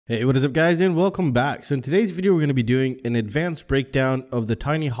Hey, what is up guys, and welcome back. So in today's video, we're going to be doing an advanced breakdown of the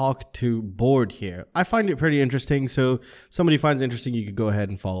TinyHawk 2 board here. I find it pretty interesting, so if somebody finds it interesting, you could go ahead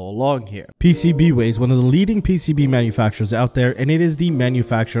and follow along here. PCBWay is one of the leading PCB manufacturers out there, and it is the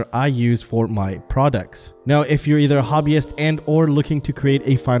manufacturer I use for my products. Now, if you're either a hobbyist and or looking to create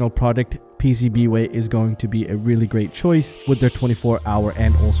a final product, PCBWay is going to be a really great choice with their 24-hour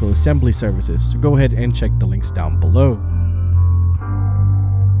and also assembly services. So go ahead and check the links down below.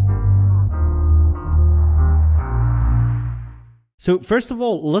 So first of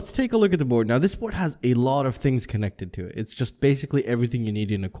all, let's take a look at the board. Now this board has a lot of things connected to it. It's just basically everything you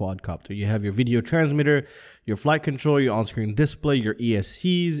need in a quadcopter. You have your video transmitter, your flight controller, your on-screen display, your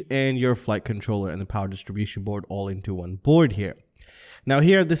ESCs, and your flight controller and the power distribution board all into one board here. Now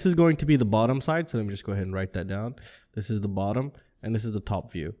here, this is going to be the bottom side. So let me just go ahead and write that down. This is the bottom and this is the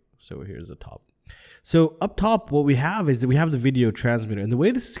top view. So here's the top. So up top, what we have is that we have the video transmitter, and the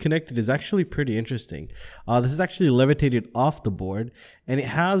way this is connected is actually pretty interesting. This is actually levitated off the board, and it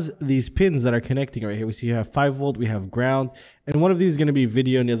has these pins that are connecting right here. We see you have 5 volt, we have ground, and one of these is going to be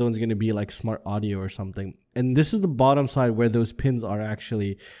video, and the other one's going to be like smart audio or something. And this is the bottom side where those pins are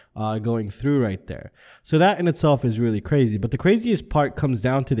actually going through right there. So that in itself is really crazy, but the craziest part comes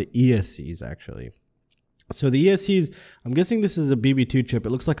down to the ESCs actually. So the ESCs, I'm guessing this is a BB2 chip. It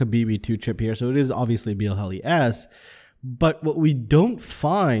looks like a BB2 chip here, so it is obviously BLHeli-S. But what we don't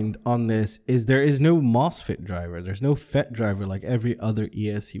find on this is there is no MOSFET driver. There's no FET driver like every other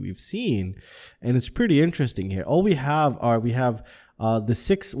ESC we've seen. And it's pretty interesting here. All we have are, the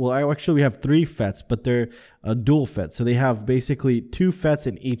 6, well actually we have 3 FETs, but they're dual FET. So they have basically 2 FETs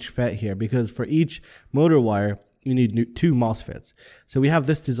in each FET here, because for each motor wire, you need 2 MOSFETs. So we have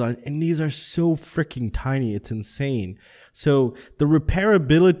this design, and these are so freaking tiny, it's insane. So the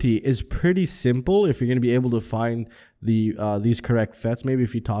repairability is pretty simple if you're going to be able to find the these correct FETs. Maybe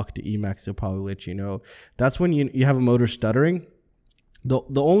if you talk to Emax, they'll probably let you know. That's when you have a motor stuttering.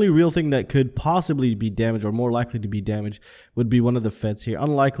 The only real thing that could possibly be damaged, or more likely to be damaged, would be one of the FETs here.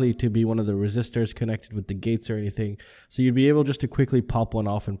 Unlikely to be one of the resistors connected with the gates or anything. So you'd be able just to quickly pop one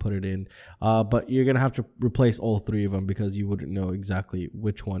off and put it in. But you're going to have to replace all 3 of them, because you wouldn't know exactly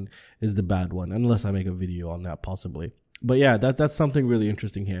which one is the bad one, unless I make a video on that possibly. But yeah, that's something really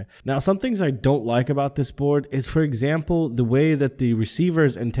interesting here. Now, some things I don't like about this board is, for example, the way that the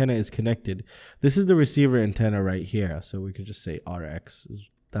receiver's antenna is connected. This is the receiver antenna right here. So we could just say RX,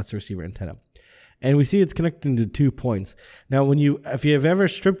 that's the receiver antenna. And we see it's connected to 2 points. Now, if you have ever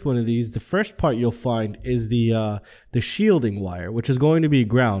stripped one of these, the first part you'll find is the shielding wire, which is going to be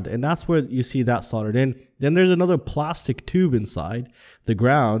ground, and that's where you see that soldered in. Then there's another plastic tube inside the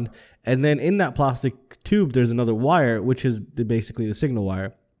ground, and then in that plastic tube there's another wire, which is basically the signal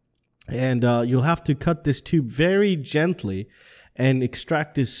wire. And you'll have to cut this tube very gently and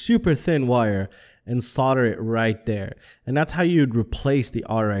extract this super thin wire and solder it right there. And that's how you'd replace the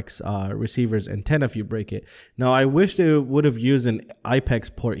RX receiver's antenna if you break it. Now, I wish they would have used an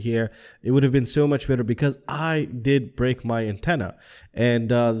IPEX port here. It would have been so much better, because I did break my antenna, and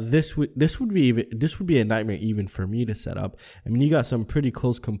this would be a nightmare even for me to set up. I mean, you got some pretty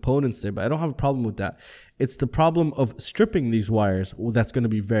close components there, but I don't have a problem with that. It's the problem of stripping these wires that's going to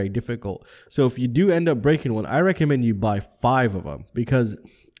be very difficult. So if you do end up breaking one, I recommend you buy 5 of them, because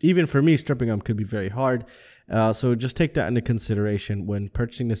even for me, stripping them could be very hard. So just take that into consideration when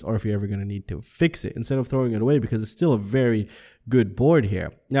purchasing this, or if you're ever going to need to fix it, instead of throwing it away, because it's still a very good board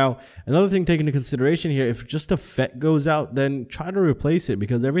here. Now, another thing taken into consideration here, if just a FET goes out, then try to replace it,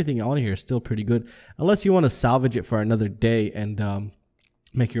 because everything on here is still pretty good, unless you want to salvage it for another day and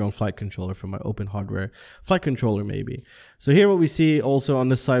make your own flight controller from an open hardware flight controller maybe. So here what we see also on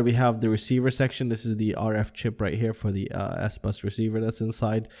this side, we have the receiver section. This is the RF chip right here for the S-Bus receiver that's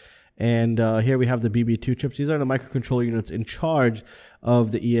inside. And here we have the BB2 chips. These are the microcontroller units in charge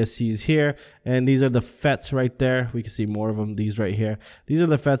of the ESCs here. And these are the FETs right there. We can see more of them, these right here. These are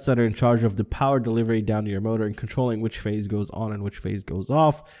the FETs that are in charge of the power delivery down to your motor and controlling which phase goes on and which phase goes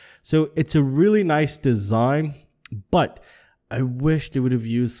off. So it's a really nice design, but I wish they would have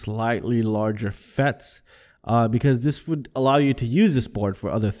used slightly larger FETs, because this would allow you to use this board for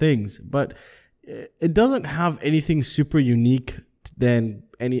other things. But it doesn't have anything super unique than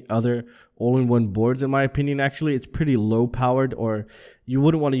any other all-in-one boards, in my opinion. Actually, it's pretty low powered, or you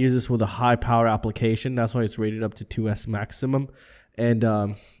wouldn't want to use this with a high power application. That's why it's rated up to 2S maximum. And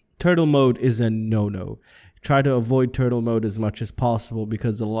turtle mode is a no-no. Try to avoid turtle mode as much as possible,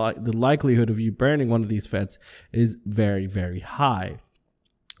 because the likelihood of you burning one of these FETs is very, very high.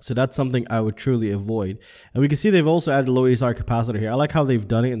 So that's something I would truly avoid. And we can see they've also added a low ESR capacitor here. I like how they've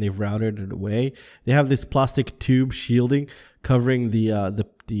done it and they've routed it away. They have this plastic tube shielding covering the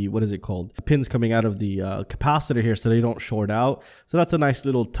what is it called? The pins coming out of the capacitor here so they don't short out. So that's a nice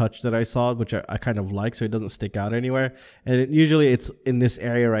little touch that I saw, which I kind of like, so it doesn't stick out anywhere. And usually it's in this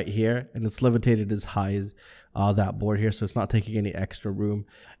area right here, and it's levitated as high as that board here, so it's not taking any extra room.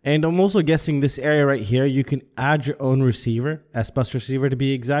 And I'm also guessing this area right here, you can add your own receiver, S-Bus receiver to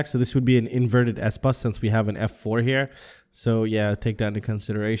be exact. So this would be an inverted S-Bus since we have an F4 here. So yeah, take that into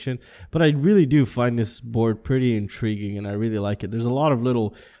consideration. But I really do find this board pretty intriguing, and I really like it. There's a lot of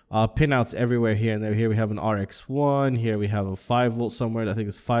little pinouts everywhere here and there. Here we have an RX1. Here we have a 5 volt somewhere. I think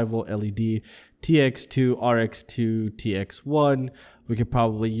it's 5 volt LED. TX2, RX2, TX1. We could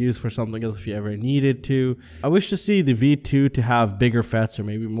probably use for something else if you ever needed to. I wish to see the V2 to have bigger FETs or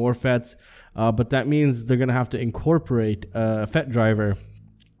maybe more FETs, but that means they're going to have to incorporate a FET driver.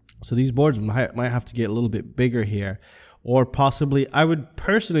 So these boards might have to get a little bit bigger here. Or possibly, I would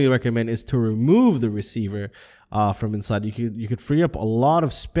personally recommend is to remove the receiver from inside. You could free up a lot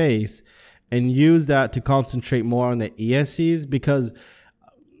of space and use that to concentrate more on the ESCs, because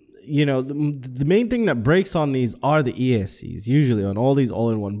you know, the main thing that breaks on these are the ESCs, usually on all these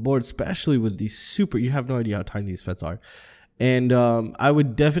all-in-one boards, especially with these super, you have no idea how tiny these FETs are. And I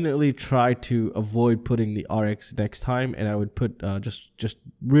would definitely try to avoid putting the RX next time, and I would put just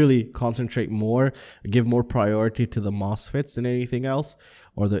really concentrate more, give more priority to the MOSFETs than anything else,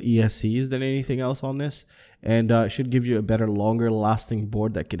 or the ESCs than anything else on this. And it should give you a better, longer lasting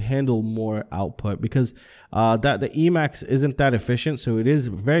board that could handle more output, because the Emax isn't that efficient, so it is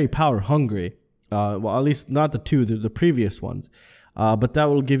very power hungry. Well, at least not the previous ones. But that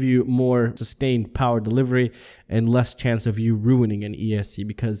will give you more sustained power delivery and less chance of you ruining an ESC,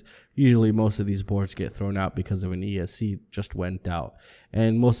 because usually most of these boards get thrown out because of an ESC just went out.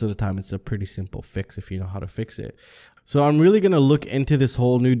 And most of the time it's a pretty simple fix if you know how to fix it. So I'm really going to look into this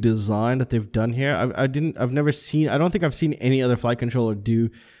whole new design that they've done here. I don't think I've seen any other flight controller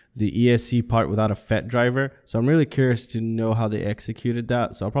do the ESC part without a FET driver. So I'm really curious to know how they executed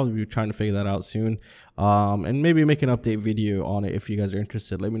that. So I'll probably be trying to figure that out soon. And maybe make an update video on it if you guys are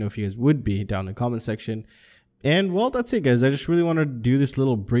interested. Let me know if you guys would be down in the comment section. And well, that's it, guys. I just really want to do this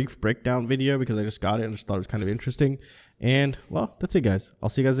little brief breakdown video because I just got it and just thought it was kind of interesting. And well, that's it, guys. I'll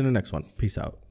see you guys in the next one. Peace out.